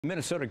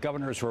Minnesota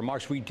governor's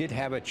remarks, we did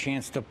have a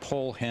chance to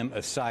pull him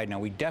aside. Now,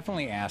 we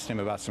definitely asked him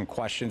about some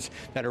questions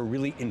that are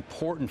really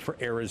important for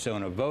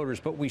Arizona voters,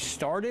 but we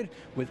started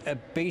with a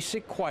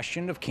basic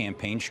question of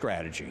campaign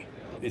strategy.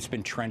 It's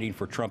been trending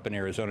for Trump in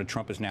Arizona.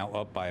 Trump is now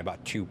up by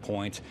about 2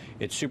 points.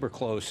 It's super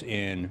close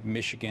in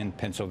Michigan,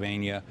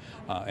 Pennsylvania,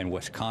 and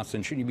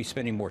Wisconsin. Should you be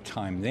spending more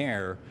time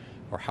there?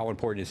 Or how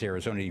important is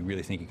Arizona? Do you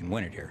really think you can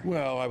win it here?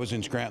 Well, I was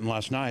in Scranton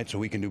last night, so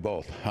we can do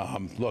both.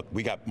 Look,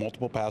 we got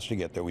multiple paths to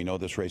get there. We know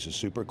this race is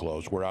super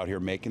close. We're out here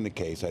making the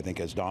case. I think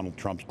as Donald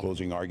Trump's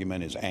closing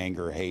argument is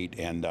anger, hate,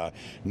 and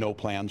no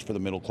plans for the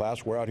middle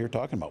class, we're out here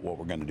talking about what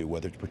we're going to do,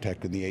 whether it's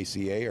protecting the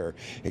ACA or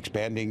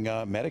expanding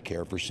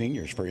Medicare for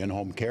seniors, for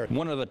in-home care.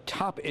 One of the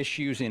top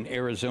issues in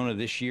Arizona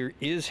this year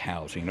is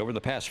housing. Over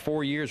the past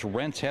 4 years,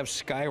 rents have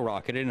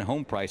skyrocketed and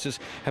home prices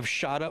have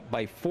shot up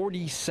by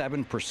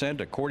 47%,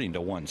 according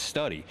to one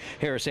study.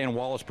 Harris and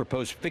Wallace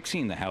proposed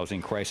fixing the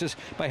housing crisis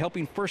by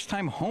helping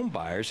first-time home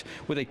buyers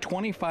with a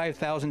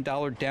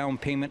 $25,000 down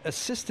payment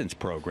assistance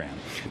program.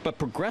 But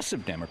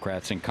progressive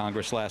Democrats in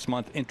Congress last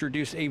month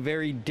introduced a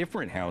very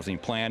different housing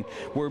plan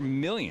where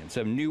millions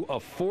of new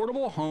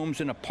affordable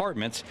homes and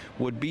apartments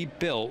would be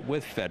built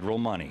with federal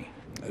money.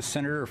 A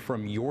senator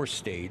from your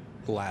state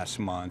last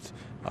month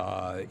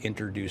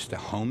introduced the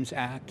Homes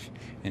Act,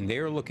 and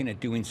they're looking at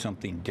doing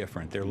something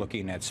different. They're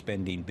looking at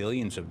spending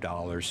billions of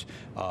dollars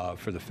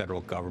for the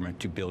federal government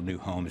to build new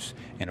homes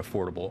and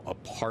affordable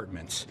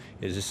apartments.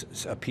 Is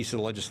this a piece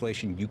of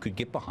legislation you could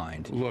get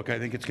behind? Look, I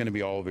think it's going to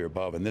be all of the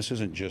above, and this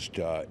isn't just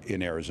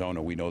in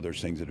Arizona. We know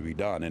there's things that to be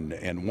done,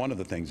 and one of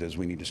the things is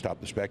we need to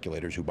stop the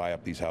speculators who buy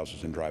up these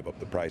houses and drive up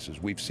the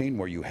prices. We've seen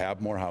where you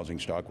have more housing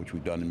stock, which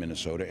we've done in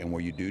Minnesota, and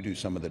where you do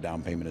some of the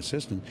down payment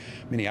assistance.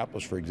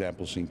 Minneapolis, for example,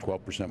 has seen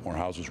 12% more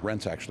houses.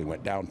 Rents actually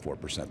went down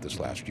 4% this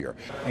last year.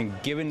 And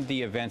given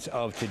the events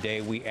of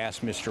today, we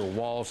asked Mr.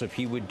 Walz if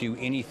he would do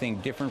anything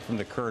different from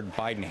the current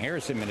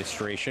Biden-Harris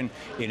administration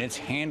in its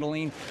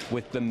handling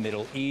with the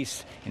Middle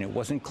East, and it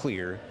wasn't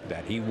clear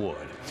that he would.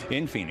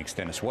 In Phoenix,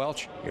 Dennis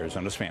Welch,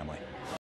 Arizona's Family.